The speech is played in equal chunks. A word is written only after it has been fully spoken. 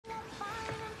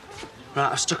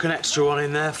Right, I stuck an extra one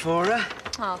in there for her.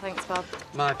 Oh, thanks, Bob.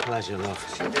 My pleasure,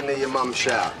 love. You didn't hear your mum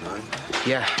shout, no?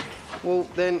 Yeah. Well,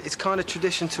 then it's kind of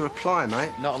tradition to reply,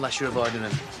 mate. Not unless you're avoiding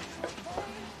him.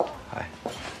 Hi.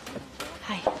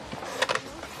 Hi.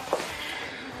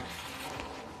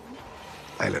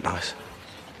 They look nice.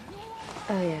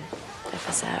 Oh, yeah. They're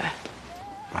for Sarah.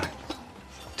 Right.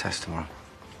 Test tomorrow.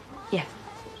 Yeah.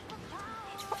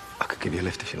 I could give you a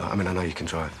lift if you like. I mean, I know you can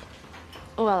drive.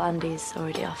 Well, Andy's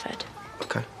already offered.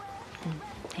 Okay.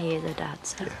 He is a dad,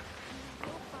 so... Yeah.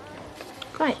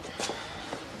 Right.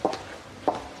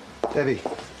 Debbie,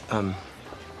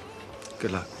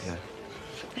 good luck, yeah.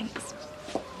 Thanks.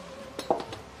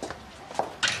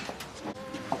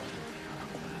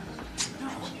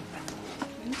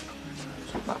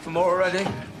 Back for more already?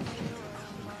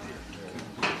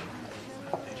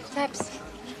 Debs,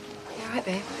 you all right,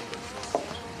 babe?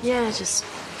 Yeah, just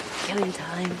killing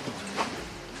time.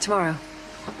 Tomorrow.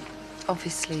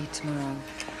 Obviously, tomorrow.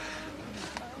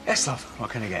 Yes, love. What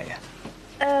can I get you?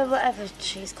 Whatever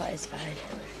she's got is fine.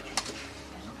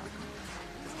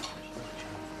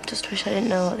 Just wish I didn't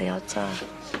know what the odds are.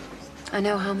 I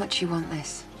know how much you want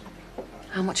this.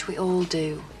 How much we all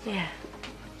do. Yeah.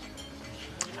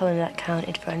 If only that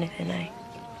counted for anything, eh?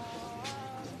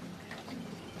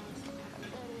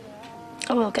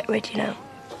 I will get rid, you know.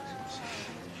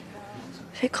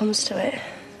 If it comes to it.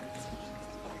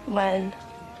 When.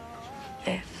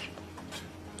 If.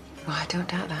 Well, I don't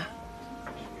doubt that.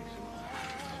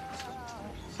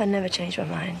 I'd never change my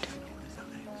mind.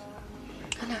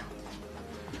 I know.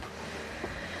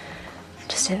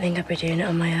 Just didn't think I'd be doing it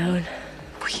on my own.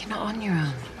 But you're not on your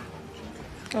own.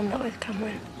 I'm not with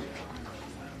Cameron.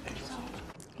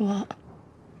 What?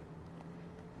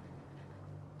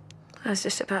 I was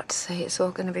just about to say it's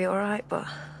all going to be all right, but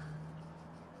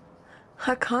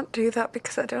I can't do that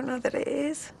because I don't know that it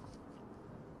is.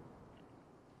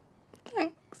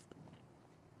 Thanks.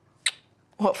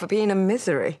 What, for being a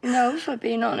misery? No, for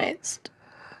being honest.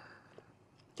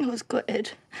 I was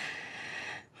gutted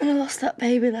when I lost that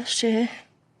baby last year.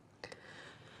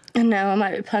 And now I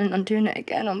might be planning on doing it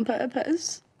again on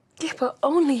purpose. Yeah, but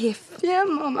only if... Yeah,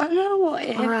 Mum, I know what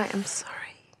if. All right, I'm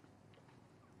sorry.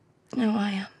 No,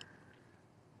 I am.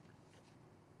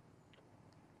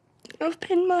 I've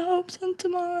pinned my hopes on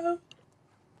tomorrow.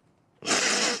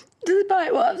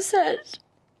 Despite what I've said.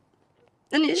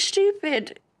 And it's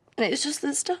stupid. And it's just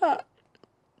the start.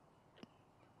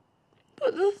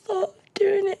 But the thought of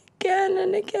doing it again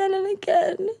and again and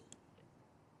again.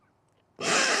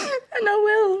 And I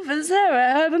will for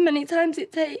Sarah, however many times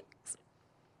it takes.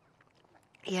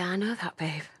 Yeah, I know that,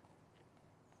 babe.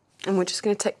 And we're just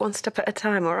going to take one step at a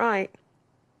time, all right?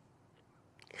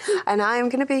 And I am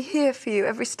going to be here for you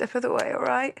every step of the way, all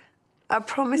right? I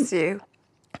promise you.